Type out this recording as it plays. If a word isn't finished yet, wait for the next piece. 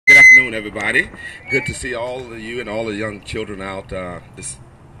afternoon, everybody. Good to see all of you and all the young children out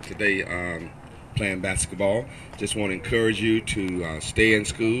today playing basketball. Just want to encourage you to stay in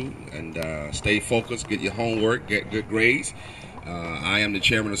school and stay focused, get your homework, get good grades. I am the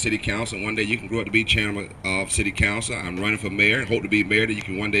chairman of City Council, and one day you can grow up to be chairman of City Council. I'm running for mayor and hope to be mayor that you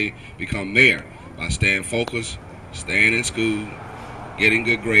can one day become mayor by staying focused, staying in school, getting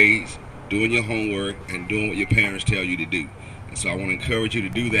good grades, doing your homework, and doing what your parents tell you to do. And so I want to encourage you to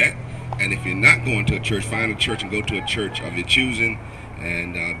do that. And if you're not going to a church, find a church and go to a church of your choosing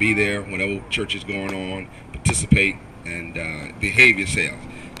and be there whenever church is going on, participate, and behave yourself.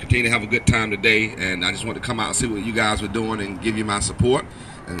 Continue to have a good time today, and I just want to come out and see what you guys are doing and give you my support.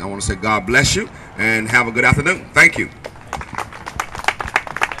 And I want to say God bless you and have a good afternoon. Thank you.